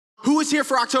was here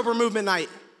for October Movement Night?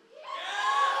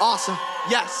 Awesome,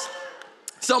 yes.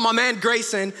 So my man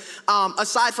Grayson,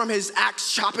 aside from his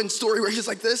axe chopping story where he's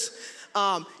like this,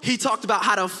 he talked about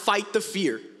how to fight the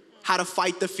fear,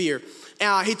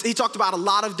 He talked about a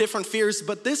lot of different fears,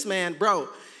 but this man, bro,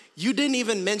 you didn't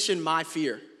even mention my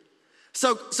fear.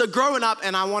 So growing up,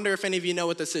 and I wonder if any of you know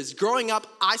what this is. Growing up,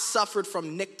 I suffered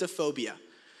from nyctophobia.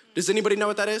 Does anybody know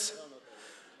what that is?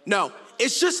 No,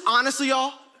 it's just honestly,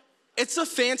 y'all, it's a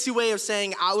fancy way of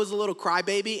saying I was a little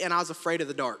crybaby and I was afraid of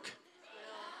the dark.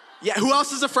 Yeah, who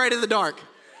else is afraid of the dark?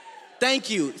 Thank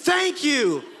you.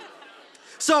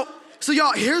 So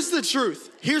y'all, here's the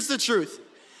truth.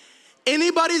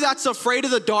 Anybody that's afraid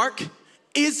of the dark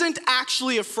isn't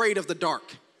actually afraid of the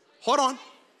dark. Hold on.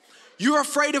 You're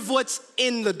afraid of what's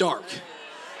in the dark.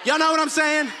 Y'all know what I'm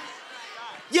saying?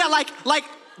 Yeah, like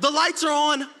the lights are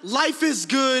on, life is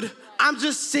good, I'm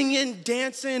just singing,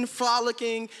 dancing,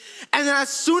 frolicking, and then as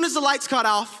soon as the lights cut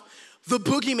off, the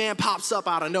boogeyman pops up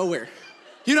out of nowhere.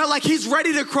 You know, like he's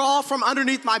ready to crawl from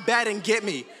underneath my bed and get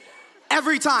me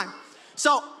every time.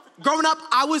 So growing up,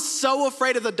 I was so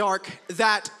afraid of the dark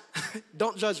that,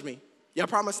 don't judge me. Y'all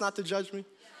promise not to judge me?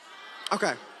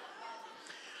 Okay.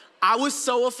 I was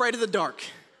so afraid of the dark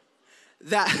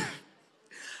that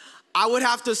I would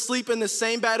have to sleep in the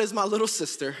same bed as my little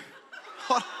sister.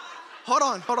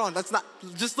 Hold on, that's not,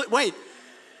 wait.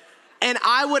 And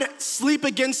I would sleep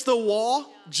against the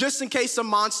wall just in case a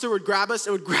monster would grab us,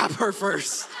 it would grab her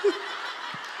first.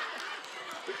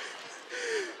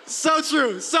 So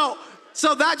true. So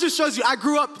that just shows you, I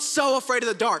grew up so afraid of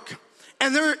the dark.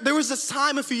 And there was this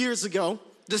time a few years ago,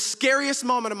 the scariest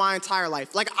moment of my entire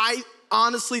life. Like I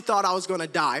honestly thought I was gonna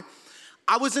die.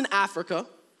 I was in Africa.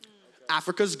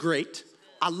 Africa's great.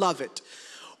 I love it.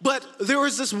 But there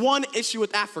was this one issue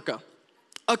with Africa.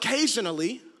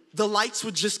 Occasionally, the lights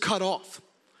would just cut off,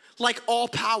 like all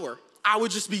power. I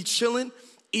would just be chilling,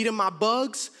 eating my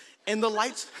bugs, and the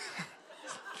lights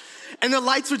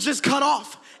would just cut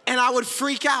off, and I would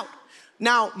freak out.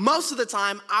 Now, most of the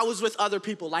time, I was with other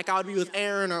people, like I would be with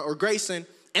Aaron or Grayson,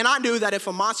 and I knew that if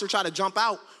a monster tried to jump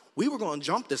out, we were gonna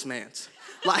jump this man's.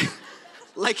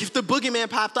 Like if the boogeyman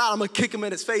popped out, I'm gonna kick him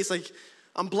in his face. Like,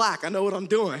 I'm black, I know what I'm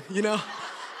doing, you know?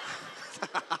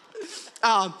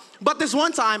 But this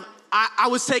one time, I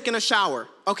was taking a shower,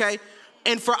 okay?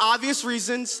 And for obvious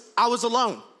reasons, I was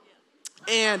alone.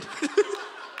 And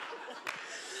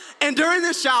and during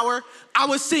the shower, I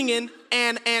was singing,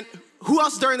 and who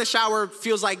else during the shower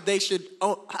feels like they should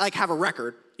have a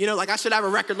record? You know, like I should have a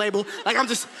record label. Like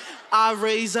I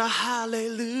raise a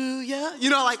hallelujah. You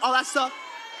know, like all that stuff.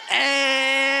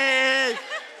 Hey,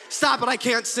 stop it, I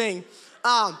can't sing.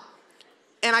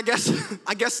 And I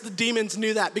guess the demons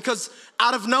knew that because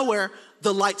out of nowhere,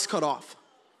 the lights cut off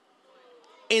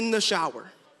in the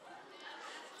shower.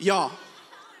 Y'all,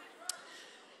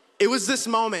 it was this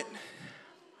moment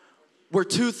where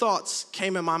two thoughts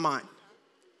came in my mind.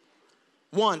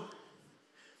 One,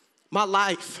 my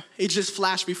life, it just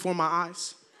flashed before my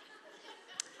eyes.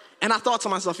 And I thought to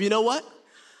myself, you know what?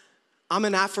 I'm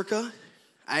in Africa,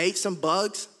 I ate some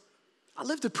bugs, I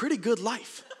lived a pretty good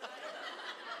life.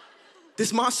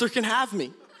 This monster can have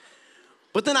me.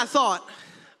 But then I thought,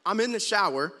 I'm in the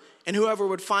shower, and whoever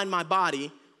would find my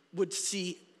body would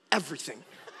see everything.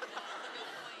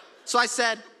 So I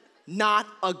said, not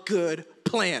a good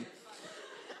plan.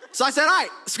 So I said, all right,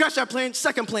 scratch that plan.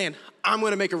 Second plan, I'm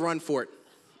gonna make a run for it.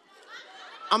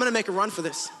 I'm gonna make a run for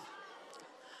this.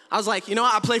 I was like, you know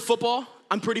what, I play football,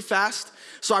 I'm pretty fast.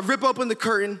 So I rip open the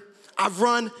curtain, I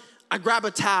run, I grab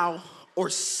a towel or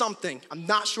something, I'm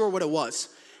not sure what it was.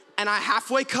 And I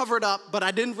halfway covered up, but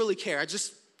I didn't really care, I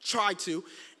just tried to.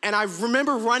 And I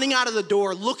remember running out of the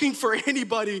door, looking for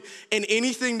anybody and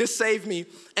anything to save me.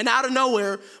 And out of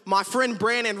nowhere, my friend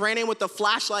Brandon ran in with a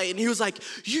flashlight and he was like,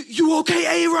 you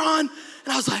okay, Aaron?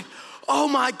 And I was like, oh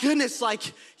my goodness,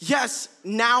 like, yes,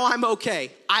 now I'm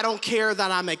okay. I don't care that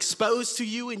I'm exposed to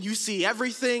you and you see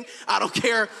everything. I don't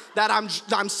care that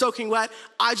I'm soaking wet.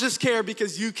 I just care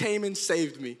because you came and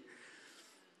saved me.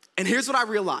 And here's what I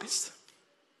realized,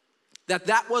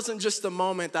 that wasn't just a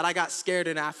moment that I got scared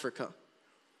in Africa.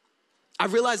 I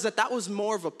realized that was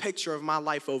more of a picture of my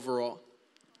life overall.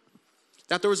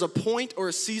 That there was a point or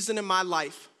a season in my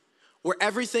life where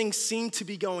everything seemed to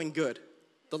be going good.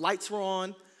 The lights were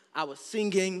on, I was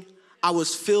singing, I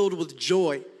was filled with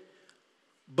joy.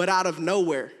 But out of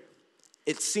nowhere,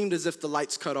 it seemed as if the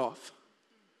lights cut off.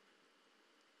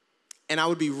 And I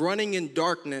would be running in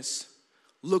darkness,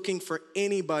 looking for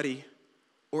anybody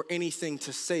or anything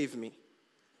to save me.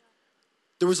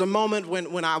 There was a moment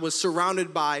when I was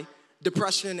surrounded by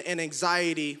depression and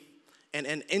anxiety and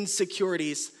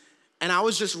insecurities, And I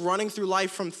was just running through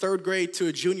life from third grade to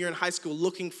a junior in high school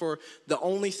looking for the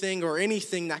only thing or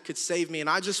anything that could save me. And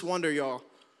I just wonder, y'all,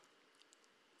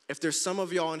 if there's some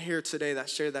of y'all in here today that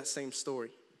share that same story.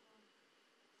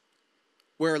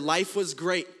 Where life was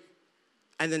great,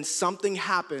 and then something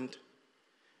happened,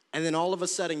 and then all of a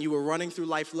sudden you were running through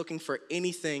life looking for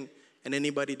anything and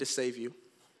anybody to save you.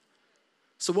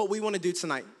 So what we want to do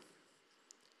tonight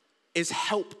is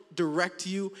help direct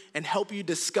you and help you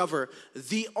discover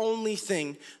the only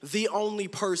thing, the only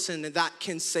person that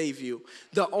can save you,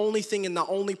 the only thing and the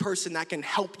only person that can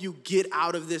help you get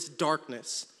out of this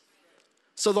darkness.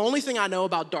 So the only thing I know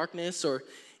about darkness or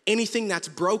anything that's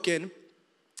broken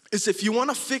is if you want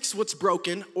to fix what's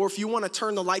broken or if you want to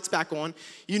turn the lights back on,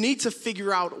 you need to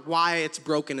figure out why it's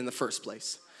broken in the first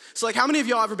place. So like, how many of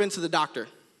y'all ever been to the doctor?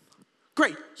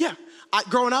 Great, yeah.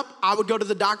 Growing up, I would go to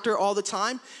the doctor all the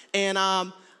time, and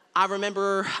I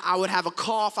remember I would have a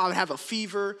cough, I would have a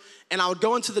fever, and I would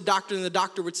go into the doctor, and the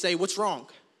doctor would say, "What's wrong?"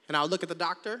 And I would look at the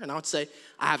doctor, and I would say,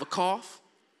 "I have a cough,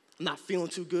 I'm not feeling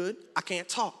too good, I can't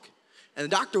talk." And the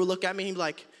doctor would look at me and be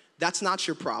like, "That's not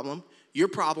your problem. Your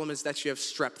problem is that you have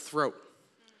strep throat."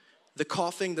 The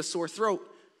coughing, the sore throat,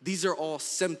 these are all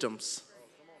symptoms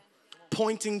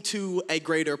pointing to a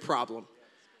greater problem.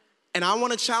 And I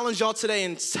want to challenge y'all today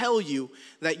and tell you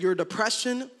that your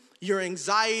depression, your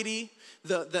anxiety,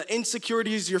 the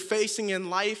insecurities you're facing in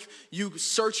life, you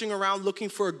searching around looking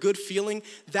for a good feeling,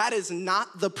 that is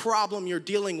not the problem you're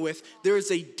dealing with. There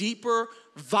is a deeper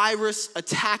virus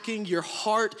attacking your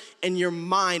heart and your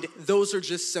mind. Those are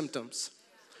just symptoms.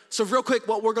 So real quick,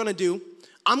 what we're going to do,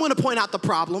 I'm going to point out the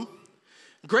problem.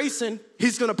 Grayson,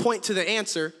 he's going to point to the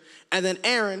answer. And then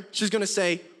Aaron, she's going to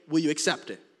say, "Will you accept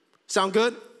it?" Sound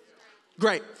good?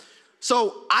 Great.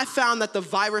 So I found that the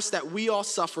virus that we all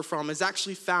suffer from is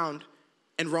actually found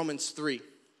in Romans 3.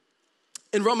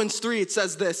 In Romans 3, it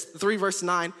says this, 3 verse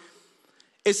 9.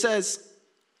 It says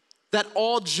that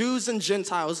all Jews and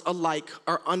Gentiles alike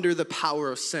are under the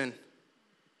power of sin.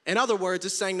 In other words,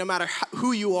 it's saying no matter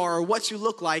who you are or what you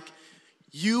look like,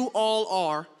 you all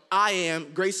are, I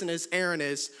am, Grayson is, Aaron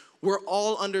is, we're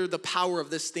all under the power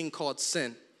of this thing called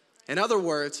sin. In other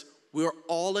words, we're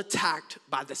all attacked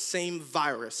by the same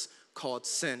virus called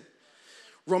sin.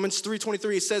 Romans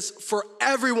 3:23, it says, "For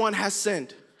everyone has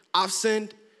sinned." I've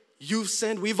sinned, you've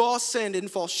sinned, we've all sinned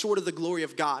and fall short of the glory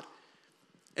of God.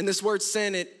 And this word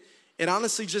sin, it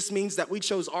honestly just means that we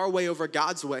chose our way over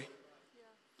God's way.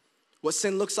 What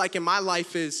sin looks like in my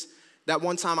life is that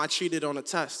one time I cheated on a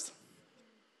test.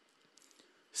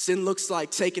 Sin looks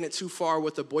like taking it too far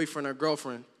with a boyfriend or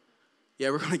girlfriend. Yeah,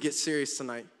 we're gonna get serious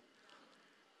tonight.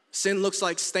 Sin looks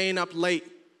like staying up late,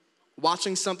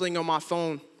 watching something on my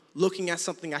phone, looking at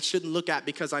something I shouldn't look at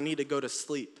because I need to go to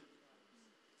sleep.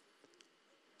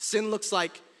 Sin looks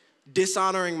like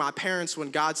dishonoring my parents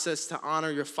when God says to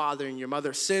honor your father and your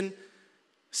mother. Sin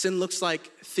looks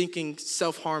like thinking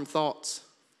self-harm thoughts.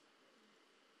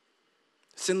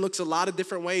 Sin looks a lot of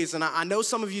different ways, and I know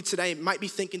some of you today might be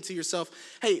thinking to yourself,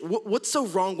 "Hey, what's so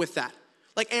wrong with that?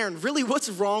 Like, Aaron, really, what's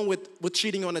wrong with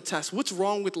cheating on a test? What's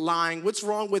wrong with lying? What's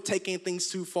wrong with taking things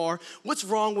too far? What's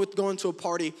wrong with going to a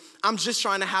party? I'm just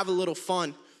trying to have a little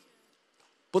fun."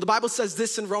 Well, the Bible says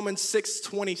this in Romans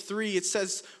 6:23. It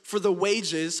says, "For the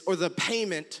wages or the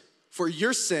payment for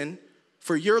your sin,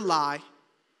 for your lie,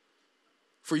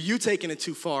 for you taking it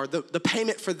too far, the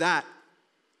payment for that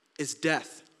is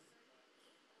death."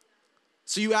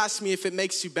 So you ask me if it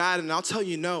makes you bad, and I'll tell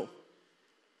you no.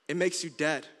 It makes you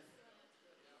dead.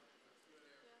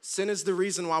 Sin is the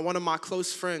reason why one of my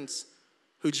close friends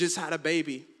who just had a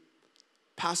baby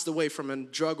passed away from a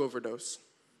drug overdose.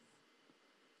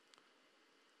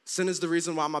 Sin is the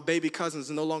reason why my baby cousins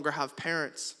no longer have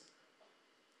parents.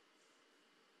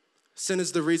 Sin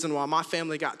is the reason why my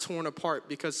family got torn apart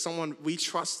because someone we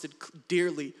trusted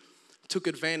dearly took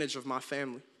advantage of my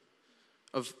family,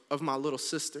 of my little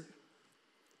sister.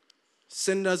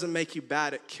 Sin doesn't make you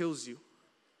bad, it kills you.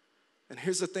 And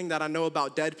here's the thing that I know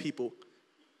about dead people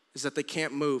is that they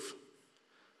can't move.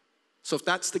 So if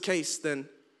that's the case, then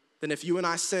if you and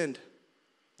I sinned,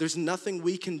 there's nothing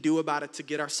we can do about it to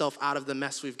get ourselves out of the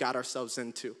mess we've got ourselves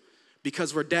into.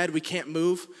 Because we're dead, we can't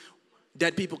move.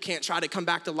 Dead people can't try to come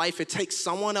back to life. It takes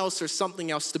someone else or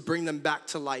something else to bring them back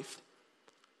to life.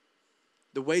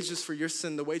 The wages for your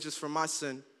sin, the wages for my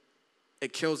sin,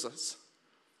 it kills us.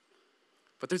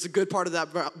 But there's a good part of that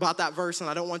about that verse, and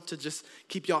I don't want to just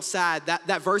keep y'all sad.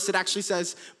 That verse, it actually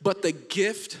says, "But the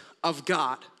gift of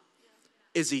God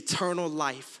is eternal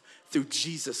life through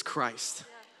Jesus Christ."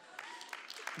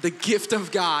 The gift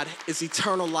of God is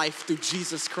eternal life through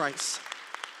Jesus Christ.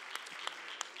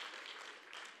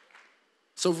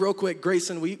 So real quick,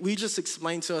 Grayson, we just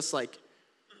explained to us like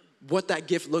what that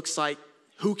gift looks like,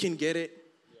 who can get it.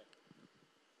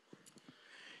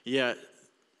 Yeah.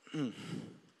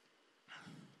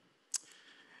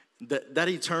 That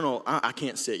eternal, I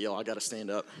can't sit, y'all. I got to stand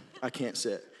up. I can't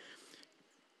sit.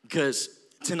 Because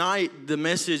tonight, the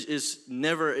message is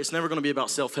it's never going to be about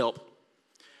self-help.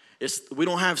 We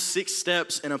don't have 6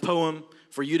 steps in a poem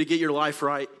for you to get your life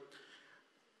right.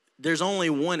 There's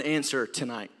only one answer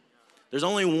tonight. There's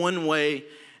only one way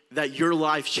that your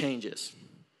life changes.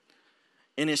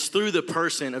 And it's through the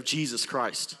person of Jesus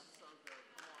Christ.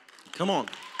 Come on.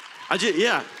 I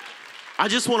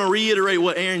just want to reiterate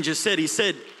what Aaron just said. He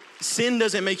said, sin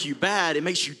doesn't make you bad, it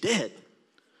makes you dead.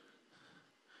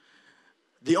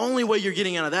 The only way you're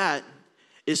getting out of that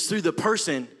is through the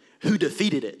person who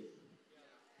defeated it.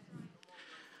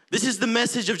 This is the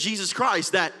message of Jesus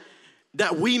Christ, that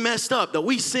we messed up, that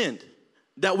we sinned,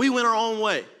 that we went our own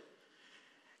way.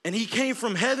 And he came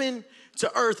from heaven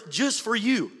to earth just for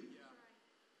you.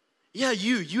 Yeah,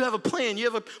 you have a plan, you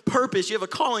have a purpose, you have a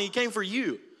calling. He came for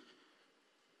you.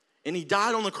 And he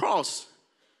died on the cross.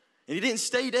 And he didn't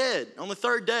stay dead on the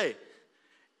 3rd day.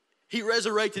 He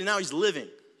resurrected and now he's living.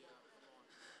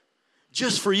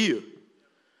 Just for you.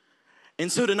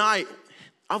 And so tonight,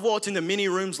 I've walked into many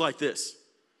rooms like this.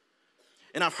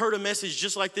 And I've heard a message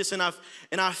just like this, and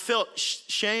I felt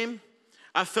shame,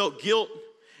 I felt guilt,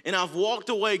 and I've walked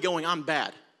away going, I'm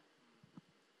bad.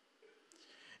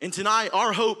 And tonight,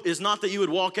 our hope is not that you would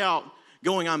walk out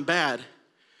going, I'm bad,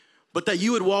 but that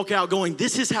you would walk out going,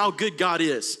 this is how good God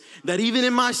is. That even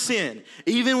in my sin,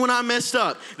 even when I messed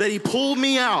up, that he pulled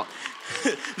me out,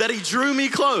 that he drew me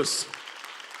close.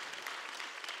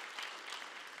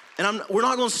 And we're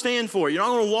not going to stand for it. You're not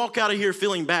going to walk out of here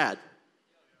feeling bad.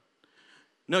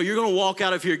 No, you're going to walk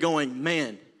out of here going,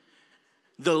 man,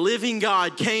 the living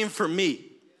God came for me.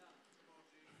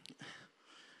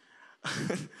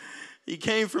 He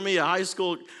came for me, a high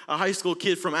school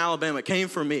kid from Alabama came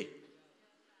for me.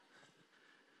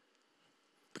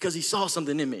 Because he saw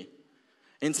something in me.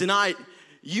 And tonight,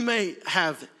 you may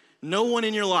have no one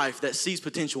in your life that sees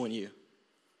potential in you.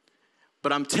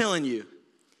 But I'm telling you,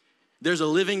 there's a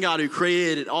living God who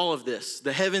created all of this.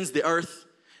 The heavens, the earth,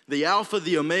 the Alpha,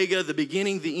 the Omega, the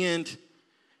beginning, the end.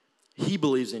 He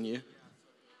believes in you.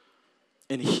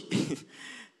 And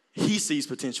he sees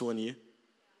potential in you.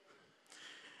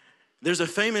 There's a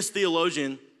famous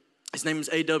theologian, his name is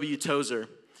A.W. Tozer.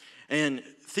 And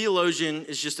theologian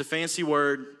is just a fancy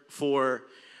word for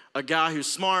a guy who's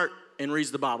smart and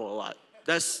reads the Bible a lot.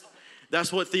 That's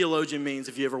what theologian means,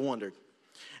 if you ever wondered.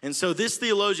 And so this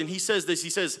theologian, he says this, he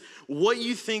says, what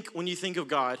you think when you think of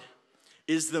God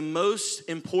is the most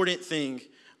important thing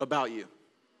about you.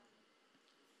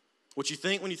 What you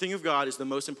think when you think of God is the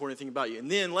most important thing about you. And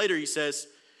then later he says,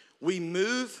 we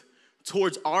move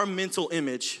towards our mental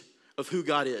image of who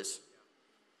God is.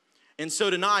 And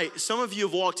so tonight, some of you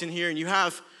have walked in here and you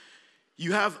have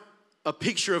a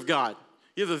picture of God.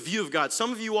 You have a view of God.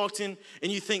 Some of you walked in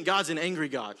and you think God's an angry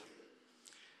God.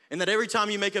 And that every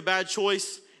time you make a bad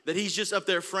choice, that he's just up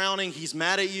there frowning, he's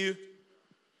mad at you.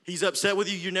 He's upset with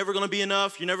you. You're never going to be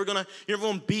enough. You're never going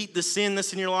to beat the sin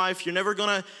that's in your life. You're never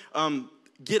going to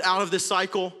get out of this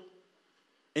cycle.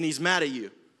 And he's mad at you.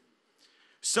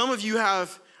 Some of you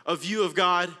have a view of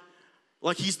God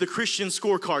like he's the Christian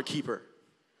scorecard keeper.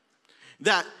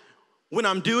 That when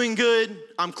I'm doing good,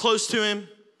 I'm close to him.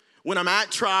 When I'm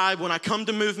at Tribe, when I come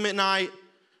to Movement Night,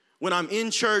 when I'm in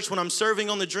church, when I'm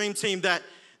serving on the dream team, that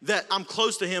I'm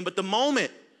close to him. But the moment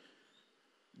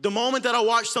that I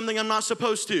watch something I'm not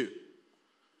supposed to,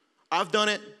 I've done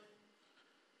it.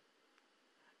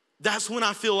 That's when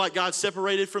I feel like God's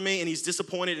separated from me and he's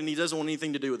disappointed and he doesn't want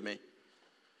anything to do with me.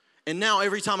 And now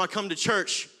every time I come to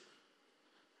church,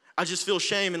 I just feel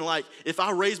shame and like, if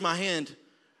I raise my hand,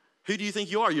 who do you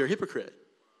think you are? You're a hypocrite.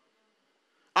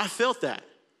 I felt that.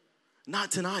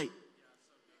 Not tonight.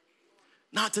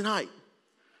 Not tonight.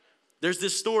 There's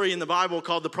this story in the Bible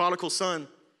called the prodigal son.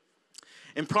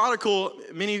 And prodigal,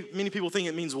 many people think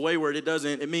it means wayward. It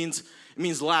doesn't. It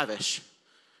means lavish.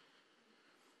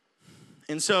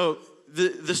 And so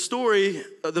the story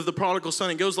of the prodigal son,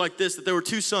 it goes like this, that there were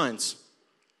 2 sons.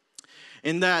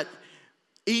 And that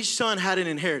each son had an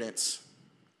inheritance.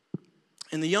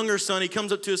 And the younger son, he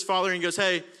comes up to his father and he goes,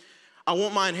 hey, I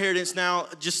want my inheritance now,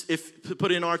 just if to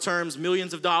put it in our terms,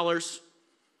 millions of dollars.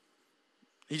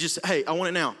 Hey, I want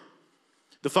it now.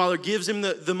 The father gives him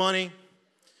the money.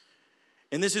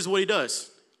 And this is what he does.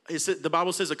 The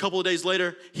Bible says a couple of days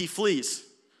later, he flees.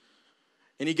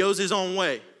 And he goes his own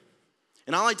way.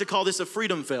 And I like to call this a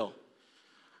freedom fail.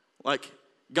 Like,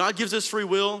 God gives us free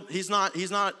will. He's not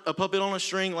a puppet on a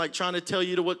string, like trying to tell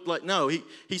you to what, like, no.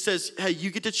 He says, hey, you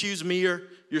get to choose me or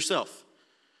yourself.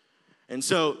 And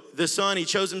so the son, he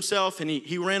chose himself, and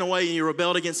he ran away, and he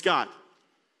rebelled against God.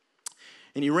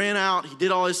 And he ran out, he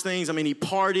did all his things. I mean, he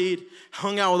partied,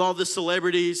 hung out with all the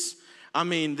celebrities. I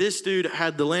mean, this dude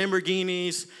had the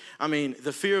Lamborghinis. I mean,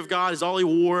 the fear of God is all he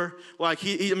wore. Like,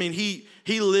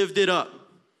 he lived it up.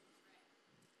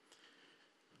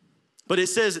 But it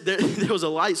says there was a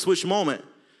light switch moment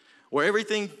where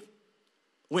everything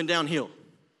went downhill.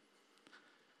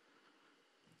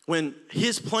 When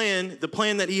his plan, the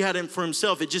plan that he had for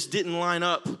himself, it just didn't line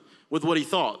up with what he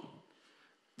thought.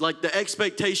 Like, the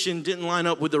expectation didn't line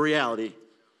up with the reality.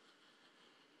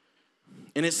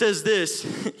 And it says this,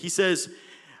 he says,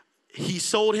 he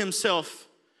sold himself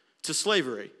to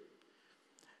slavery.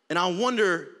 And I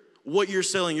wonder what you're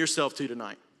selling yourself to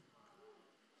tonight.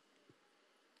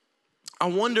 I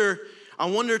wonder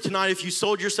tonight if you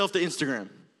sold yourself to Instagram.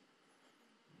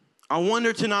 I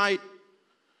wonder tonight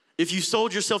if you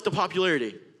sold yourself to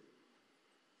popularity.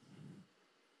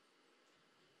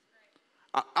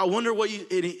 I wonder what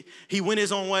he went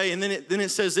his own way, and then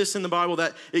it says this in the Bible,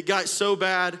 that it got so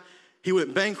bad, he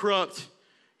went bankrupt,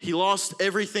 he lost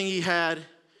everything he had,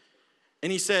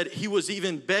 and he said he was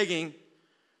even begging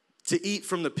to eat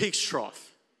from the pig's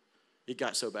trough. It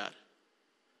got so bad.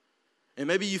 And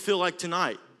maybe you feel like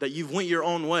tonight that you've went your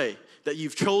own way, that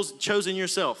you've chosen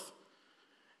yourself,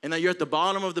 and that you're at the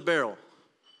bottom of the barrel,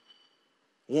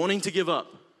 wanting to give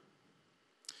up.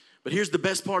 But here's the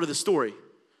best part of the story.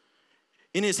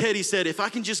 In his head, he said, if I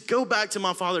can just go back to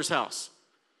my father's house,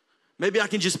 maybe I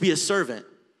can just be a servant.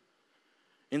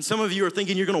 And some of you are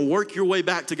thinking you're going to work your way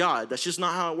back to God. That's just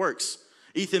not how it works.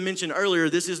 Ethan mentioned earlier,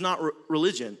 this is not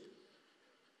religion.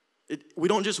 We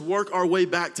don't just work our way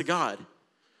back to God.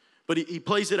 But he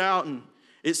plays it out, and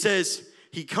it says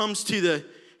he comes to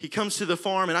the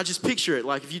farm, and I just picture it.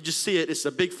 Like, if you just see it, it's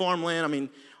a big farmland. I mean,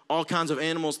 all kinds of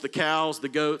animals, the cows, the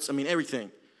goats, I mean,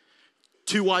 everything.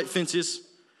 2 white fences,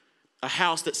 a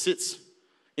house that sits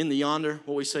in the yonder,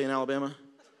 what we say in Alabama.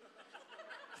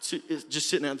 It's just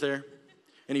sitting out there.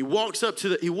 And he walks up to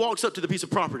the piece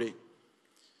of property,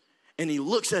 and he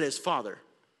looks at his father.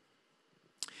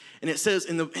 And it says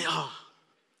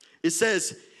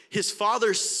his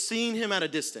father seen him at a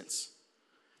distance,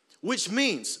 which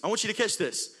means, I want you to catch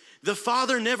this, the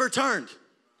father never turned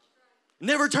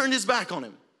his back on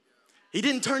him. He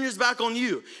didn't turn his back on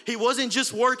you. He wasn't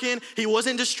just working. He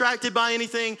wasn't distracted by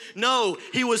anything. No,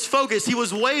 he was focused. He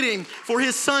was waiting for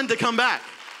his son to come back.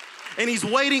 And he's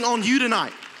waiting on you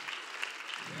tonight.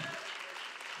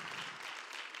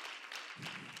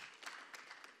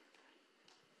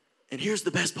 And here's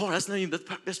the best part. That's not even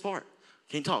the best part.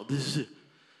 Can't talk.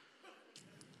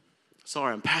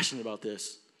 Sorry, I'm passionate about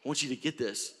this. I want you to get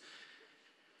this.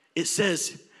 It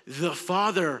says, the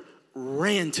father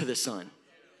ran to the son.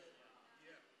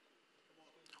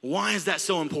 Why is that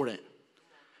so important?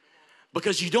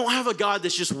 Because you don't have a God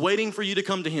that's just waiting for you to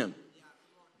come to him.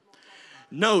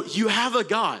 No, you have a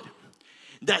God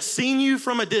that's seen you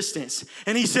from a distance,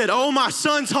 and he said, oh, my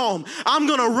son's home. I'm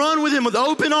gonna run with him with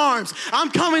open arms.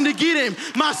 I'm coming to get him.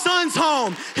 My son's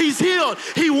home. He's healed.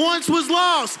 He once was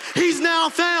lost. He's now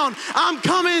found. I'm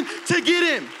coming to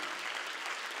get him.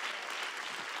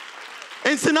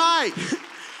 And tonight,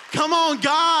 come on,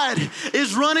 God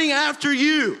is running after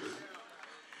you.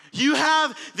 You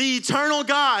have the eternal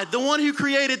God, the one who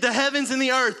created the heavens and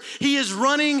the earth. He is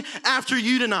running after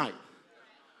you tonight.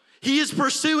 He is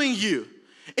pursuing you.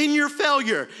 In your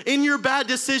failure, in your bad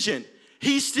decision,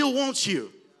 he still wants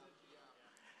you.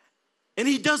 And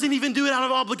he doesn't even do it out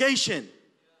of obligation.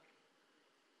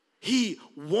 He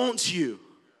wants you.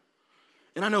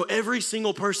 And I know every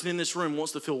single person in this room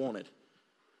wants to feel wanted.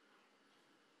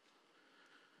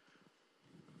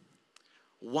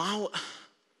 Why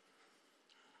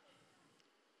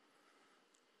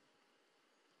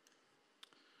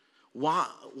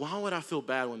would I feel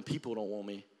bad when people don't want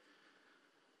me,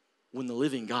 when the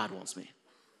living God wants me?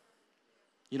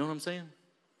 You know what I'm saying?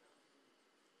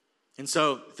 And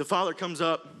so the father comes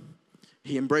up,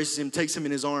 he embraces him, takes him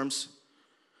in his arms.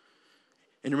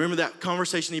 And remember that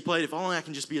conversation he played, if only I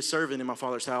can just be a servant in my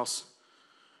father's house.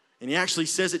 And he actually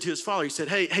says it to his father. He said,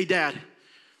 hey dad,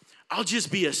 I'll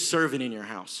just be a servant in your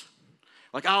house.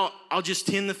 Like I'll just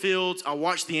tend the fields, I'll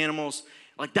watch the animals.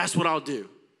 Like that's what I'll do.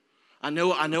 I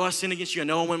know I sinned against you, I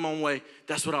know I went my own way,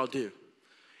 that's what I'll do.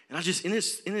 And I just, in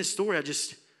this story, I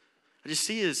just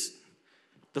see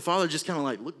the father just kind of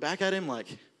like look back at him like,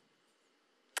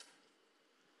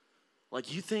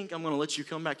 you think I'm going to let you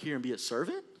come back here and be a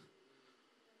servant?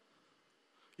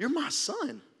 You're my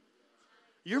son.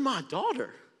 you're my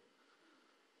daughter.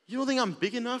 You don't think I'm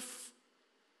big enough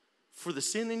for the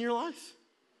sin in your life?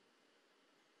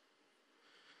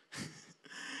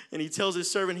 And he tells his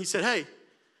servant, he said, hey,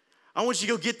 I want you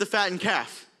to go get the fattened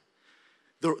calf,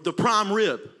 the prime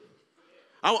rib.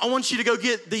 I want you to go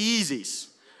get the Yeezys.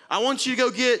 I want you to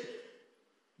go get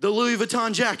the Louis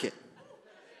Vuitton jacket.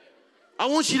 I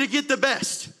want you to get the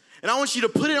best. And I want you to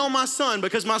put it on my son,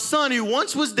 because my son, who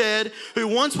once was dead, who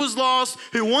once was lost,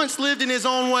 who once lived in his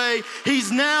own way,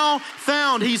 he's now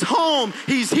found. He's home.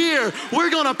 He's here.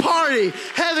 We're going to party.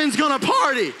 Heaven's going to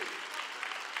party.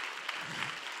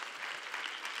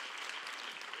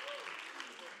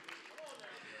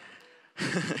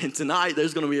 And tonight,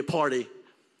 there's going to be a party,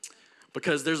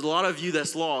 because there's a lot of you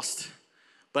that's lost.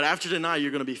 But after tonight, you're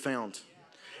going to be found.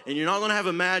 And you're not going to have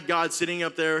a mad God sitting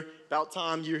up there, about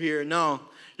time you're here. No,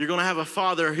 you're going to have a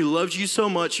Father who loves you so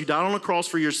much, who died on the cross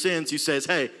for your sins, who says,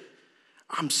 hey,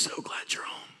 I'm so glad you're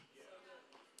home.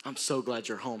 I'm so glad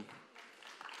you're home.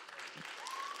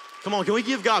 Come on, can we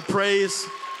give God praise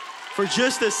for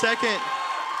just a second?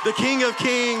 The King of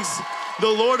Kings, the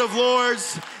Lord of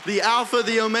Lords, the Alpha,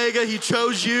 the Omega, he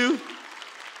chose you.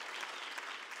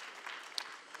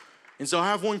 And so I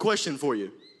have one question for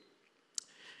you.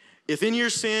 If in your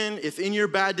sin, if in your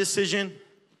bad decision,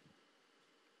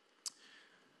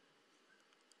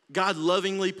 God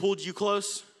lovingly pulled you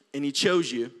close and he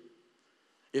chose you,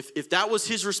 if that was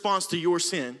his response to your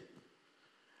sin,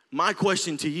 my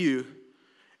question to you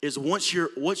is, what's your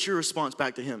response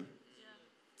back to him?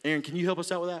 Aaron, can you help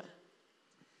us out with that?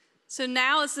 So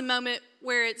now is the moment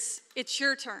where it's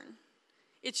your turn.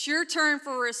 It's your turn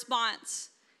for a response.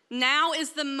 Now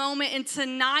is the moment, and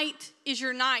tonight is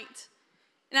your night.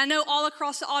 And I know all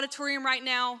across the auditorium right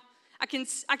now, I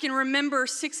can remember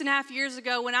 6.5 years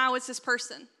ago when I was this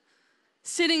person,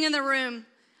 sitting in the room.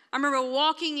 I remember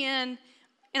walking in,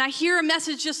 and I hear a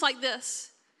message just like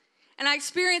this. And I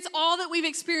experience all that we've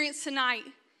experienced tonight.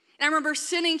 And I remember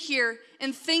sitting here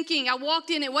and thinking, I walked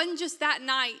in, it wasn't just that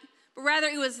night, but rather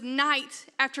it was night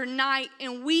after night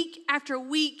and week after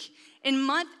week and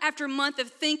month after month of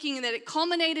thinking, that it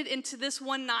culminated into this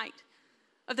one night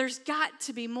of there's got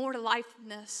to be more to life than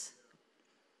this.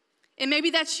 And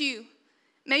maybe that's you.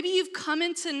 Maybe you've come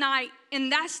in tonight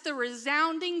and that's the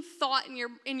resounding thought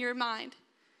in your mind.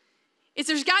 Is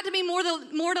there's got to be more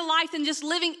to life than just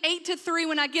living 8 to 3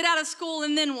 when I get out of school,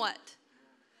 and then what?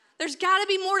 There's got to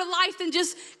be more to life than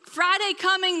just Friday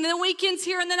coming, the weekend's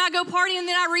here, and then I go party, and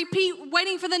then I repeat,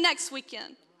 waiting for the next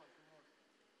weekend.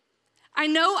 I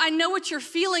know what you're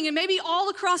feeling, and maybe all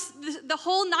across the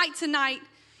whole night tonight,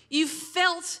 you've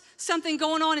felt something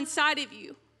going on inside of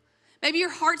you. Maybe your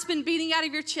heart's been beating out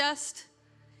of your chest.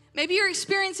 Maybe you're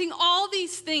experiencing all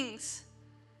these things.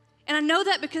 And I know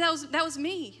that because that was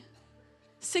me.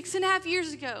 6.5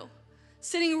 years ago,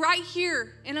 sitting right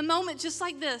here in a moment just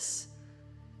like this.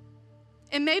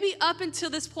 And maybe up until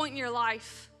this point in your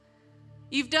life,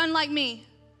 you've done like me.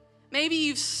 Maybe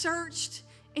you've searched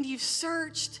and you've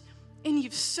searched and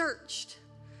you've searched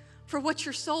for what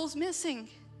your soul's missing.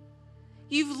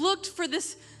 You've looked for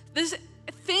this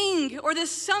thing or this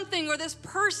something or this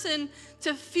person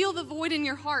to fill the void in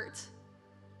your heart.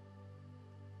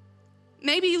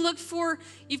 Maybe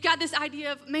you've got this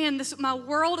idea of, man, my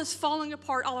world is falling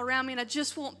apart all around me and I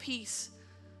just want peace.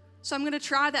 So I'm going to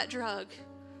try that drug.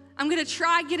 I'm going to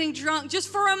try getting drunk just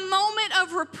for a moment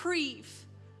of reprieve.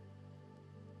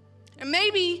 And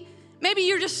maybe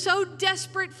you're just so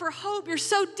desperate for hope. You're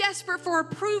so desperate for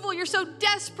approval. You're so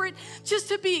desperate just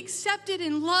to be accepted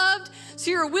and loved. So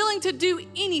you're willing to do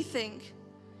anything.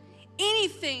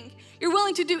 Anything. You're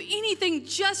willing to do anything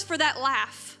just for that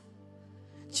laugh.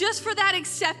 Just for that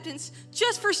acceptance.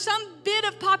 Just for some bit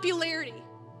of popularity.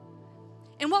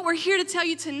 And what we're here to tell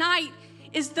you tonight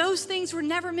is those things were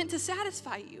never meant to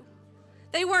satisfy you.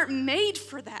 They weren't made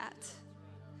for that.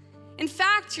 In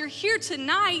fact, you're here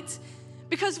tonight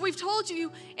because we've told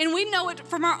you, and we know it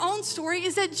from our own story,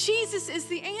 is that Jesus is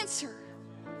the answer.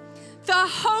 The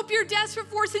hope you're desperate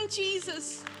for is in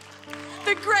Jesus.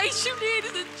 The grace you need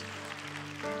is in Jesus.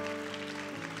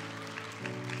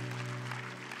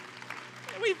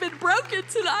 We've been broken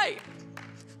tonight,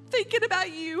 thinking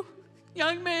about you,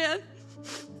 young man,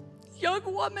 young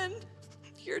woman.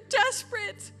 You're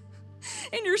desperate,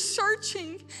 and you're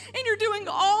searching, and you're doing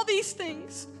all these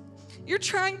things. You're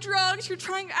trying drugs, you're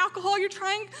trying alcohol, you're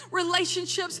trying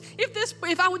relationships.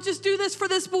 If I would just do this for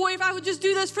this boy, if I would just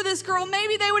do this for this girl,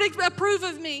 maybe they would approve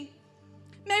of me.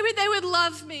 Maybe they would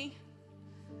love me.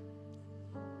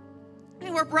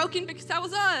 And we're broken because that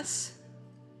was us.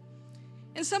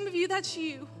 And some of you, that's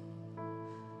you.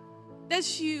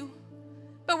 That's you.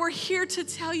 But we're here to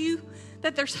tell you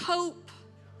that there's hope.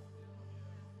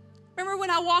 Remember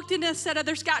when I walked in and said,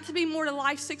 there's got to be more to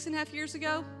life 6.5 years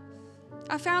ago?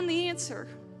 I found the answer.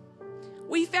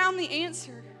 We found the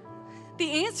answer.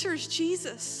 The answer is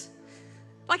Jesus.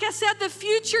 Like I said, the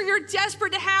future you're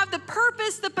desperate to have, the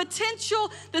purpose, the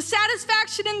potential, the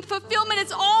satisfaction and fulfillment,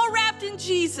 it's all wrapped in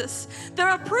Jesus.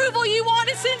 The approval you want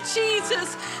is in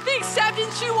Jesus. The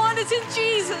acceptance you want is in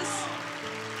Jesus.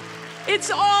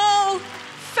 It's all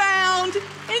found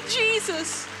in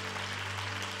Jesus.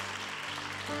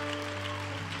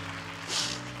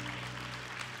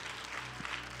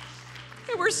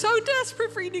 And we're so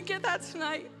desperate for you to get that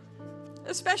tonight,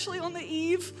 especially on the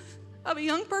eve of a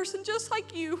young person just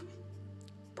like you,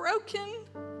 broken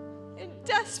and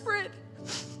desperate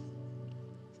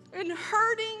and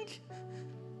hurting.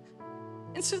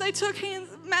 And so they took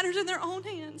matters in their own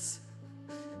hands.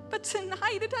 But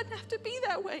tonight, it doesn't have to be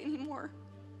that way anymore.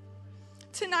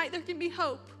 Tonight, there can be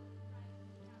hope.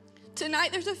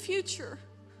 Tonight, there's a future.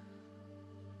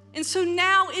 And so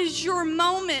now is your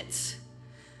moment.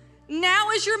 Now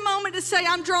is your moment to say,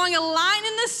 I'm drawing a line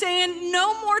in the sand,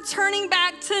 no more turning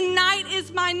back. Tonight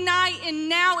is my night, and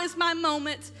now is my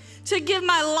moment to give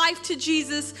my life to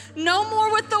Jesus. No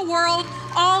more with the world,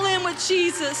 all in with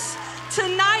Jesus.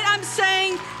 Tonight I'm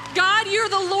saying, God, you're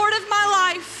the Lord of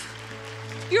my life.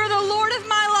 You're the Lord of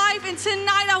my life, and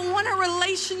tonight I want a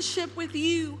relationship with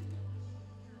you.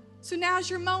 So now's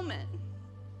your moment.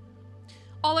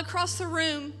 All across the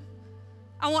room,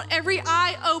 I want every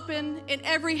eye open and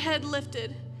every head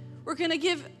lifted. We're gonna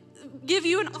give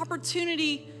you an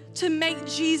opportunity to make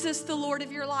Jesus the Lord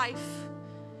of your life.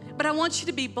 But I want you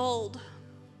to be bold.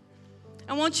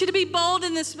 I want you to be bold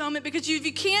in this moment, because if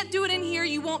you can't do it in here,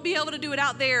 you won't be able to do it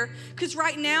out there. Because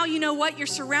right now, you know what? You're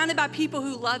surrounded by people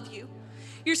who love you.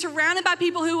 You're surrounded by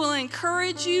people who will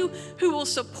encourage you, who will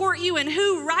support you, and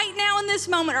who right now in this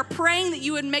moment are praying that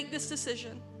you would make this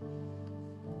decision.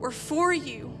 We're for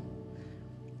you.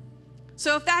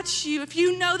 So if that's you, if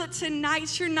you know that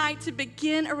tonight's your night to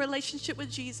begin a relationship with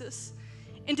Jesus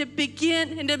and to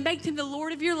begin and to make him the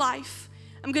Lord of your life,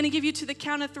 I'm going to give you to the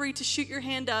count of 3 to shoot your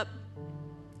hand up.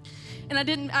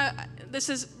 And this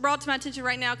is brought to my attention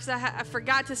right now because I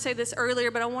forgot to say this earlier,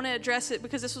 but I want to address it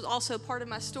because this was also part of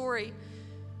my story,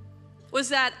 was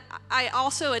that I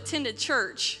also attended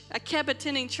church. I kept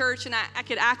attending church, and I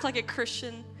could act like a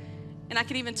Christian, and I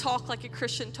could even talk like a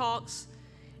Christian talks.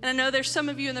 And I know there's some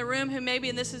of you in the room who maybe,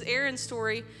 and this is Aaron's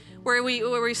story, where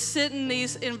we sit in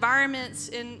these environments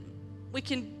and we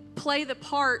can play the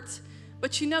part,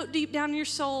 but you know deep down in your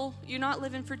soul, you're not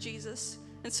living for Jesus.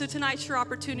 And so tonight's your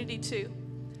opportunity too.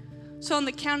 So on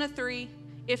the count of 3,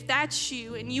 if that's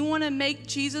you and you want to make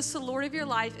Jesus the Lord of your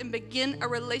life and begin a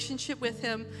relationship with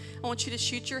him, I want you to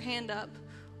shoot your hand up.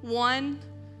 1,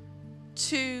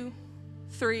 2,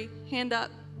 3, hand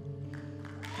up.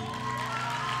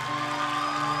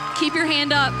 Keep your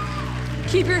hand up.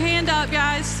 Keep your hand up,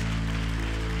 guys.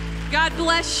 God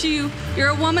bless you. You're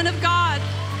a woman of God.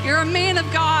 You're a man of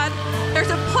God. There's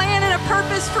a plan and a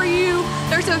purpose for you.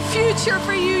 There's a future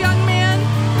for you, young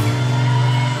man.